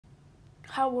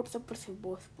How what's up with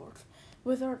both sports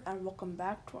wizard and welcome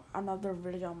back to another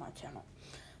video on my channel.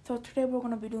 So today we're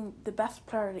gonna be doing the best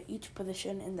player at each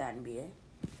position in the NBA.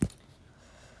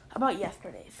 About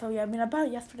yesterday. So yeah,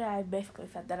 about yesterday I basically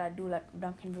said that I do like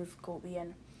Duncan versus Kobe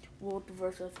and Wilt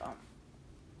versus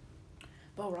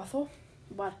Bill Russell.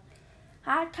 But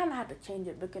I kinda had to change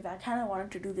it because I kinda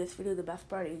wanted to do this video the best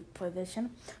player at each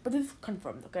position. But this is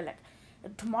confirmed, okay?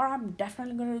 Like tomorrow I'm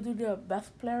definitely gonna do the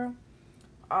best player.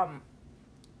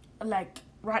 Like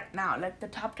right now, like the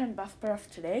top 10 best players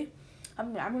today.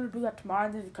 I'm gonna do that tomorrow,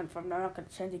 and this is confirmed. I'm not gonna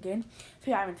change again. So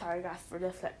yeah, sorry guys for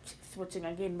just like switching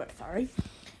again, but sorry.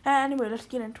 Anyway, let's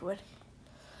get into it.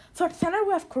 So at center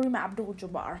we have Kareem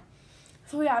Abdul-Jabbar.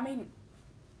 So yeah,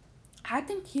 I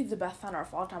think he's the best center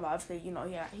of all time. Obviously,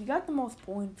 yeah, he got the most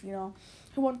points. He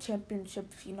won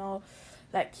championships.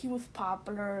 Like he was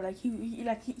popular. Like he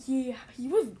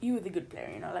was a good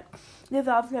player. Like there's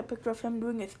obviously a picture of him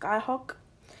doing a skyhook.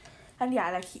 And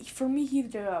yeah, like for me, he's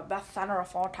the best center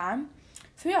of all time.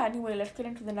 So yeah, anyway, let's get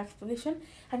into the next position.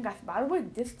 And guys, by the way,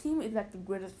 this team is like the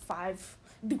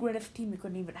greatest team you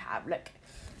can even have. Like,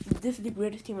 this is the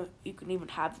greatest team you can even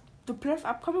have. The players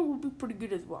upcoming will be pretty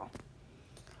good as well.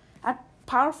 At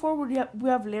power forward, we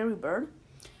have Larry Bird.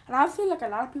 And I feel like a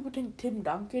lot of people think Tim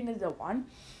Duncan is the one.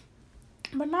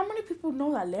 But not many people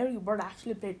know that Larry Bird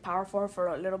actually played power forward for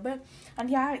a little bit. And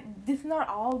yeah, this is not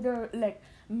all their like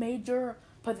major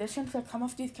positions. Like some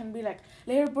of these can be like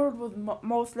Larry Bird was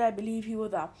mostly, I believe he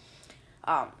was a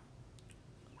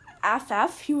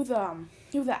SF. He was a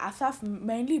SF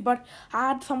mainly, but I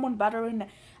had someone better in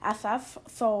SF,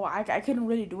 so I couldn't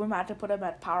really do him. I had to put him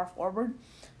at power forward.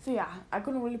 So yeah, I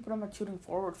couldn't really put him at shooting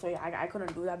forward. So yeah, I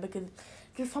couldn't do that because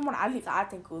there's someone at least I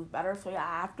think who's better. So yeah,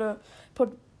 I have to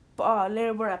put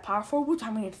Larry Bird at power forward, which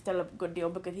it's still a good deal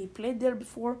because he played there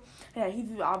before. Yeah,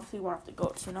 he's obviously one of the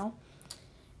GOATs,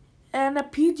 And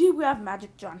at PG we have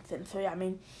Magic Johnson. So yeah,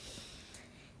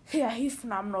 yeah, he's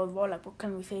phenomenal as well. Like, what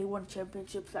can we say? He won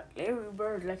championships. Like Larry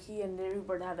Bird, like he and Larry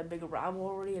Bird had a big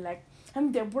rivalry. Like,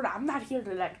 I'm not here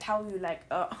to like tell you like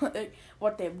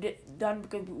what they've done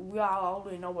because we all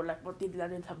already know what these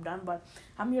legends have done. But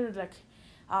I'm here to like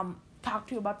talk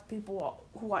to you about the people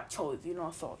who I chose.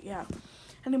 So yeah.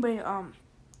 Anyway,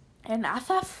 and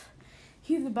Asaf,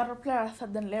 he's a better player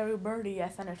than Larry Bird.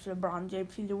 Yes, and it's LeBron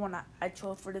James. He's the one I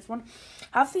chose for this one.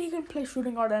 Obviously, he can play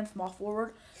shooting guard and small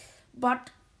forward, but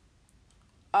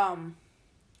I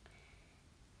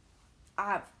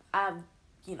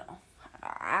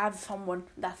have someone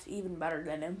that's even better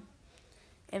than him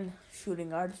in shooting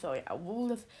guard. So yeah, we'll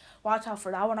just watch out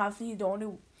for that one. Obviously, he's the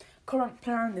only current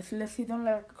player on this list. He's the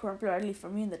only current player, at least for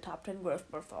me, in the top 10 greatest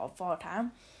players of all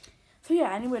time. So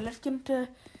yeah, anyway, let's get into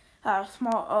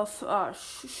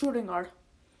shooting guard.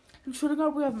 In shooting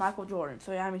guard, we have Michael Jordan.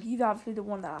 So yeah, he's obviously the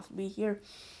one that has to be here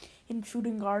in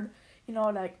shooting guard.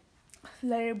 Like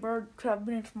Larry Bird could have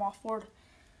been in small forward,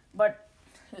 but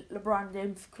LeBron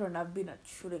James couldn't have been a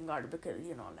shooting guard because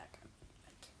like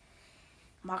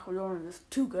Michael Jordan is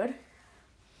too good.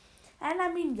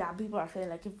 And yeah, people are saying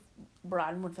like if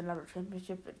Bron wins another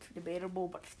championship, it's debatable,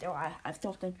 but still, I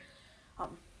still think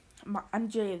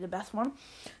MJ is the best one.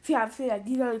 So yeah, I'd say like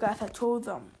these are the guys I chose: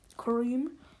 Kareem,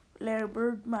 Larry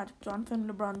Bird, Magic Johnson,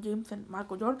 LeBron James, and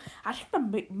Michael Jordan. I think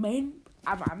the main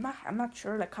I'm not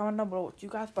sure, like, comment down below what you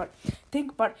guys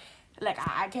think, but like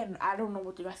I don't know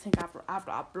what you guys think after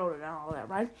uploading and all that,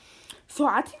 right? So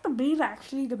I think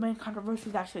the main controversy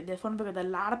is actually this one because a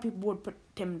lot of people would put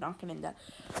Tim Duncan in that.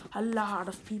 A lot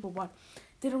of people, but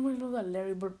they don't really know that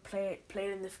Larry Bird played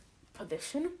in this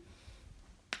position.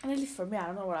 And at least for me, I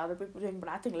don't know what other people think, but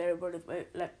I think Larry Bird is way,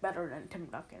 better than Tim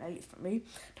Duncan, at least for me.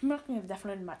 Tim Duncan is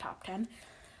definitely in my top 10.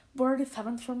 Bird is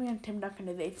 7th for me, and Tim Duncan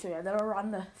is 8th. So yeah, they're around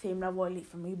the same level, at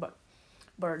least for me, but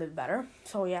Bird is better.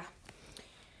 So yeah.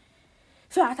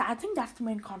 So I think that's the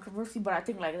main controversy, but I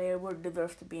think like Larry Bird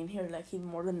deserves to be in here. Like, he's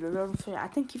more than deserved. So yeah, I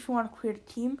think if you want to create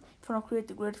a team, if you want to create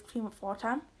the greatest team of all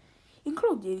time,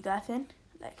 include these guys in.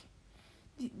 Like,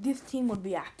 this team would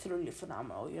be absolutely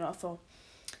phenomenal, So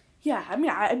yeah,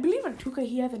 I believe in 2K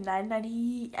he has a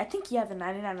 99. I think he has a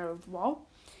 99 as well.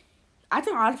 I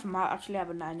think all of them actually have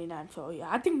a 99. So yeah,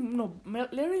 I think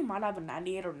Larry might have a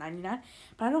 98 or 99,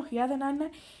 but I know he has a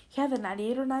 99. He has a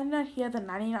 98 or 99. He has a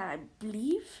 99, I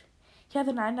believe. He has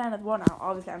a 99 as well. Now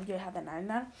obviously MJ has a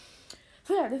 99.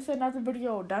 So yeah, this is another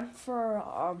video done.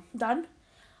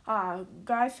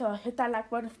 Guys, hit that like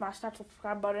button, smash that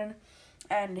subscribe button,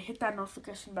 and hit that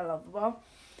notification bell as well.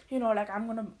 Like, I'm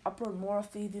gonna upload more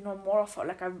of these, more of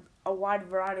like a wide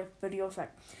variety of videos.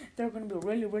 Like, they're gonna be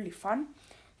really, really fun.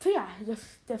 So yeah,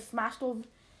 just smash those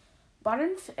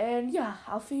buttons, and yeah,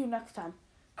 I'll see you next time.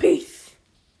 Peace.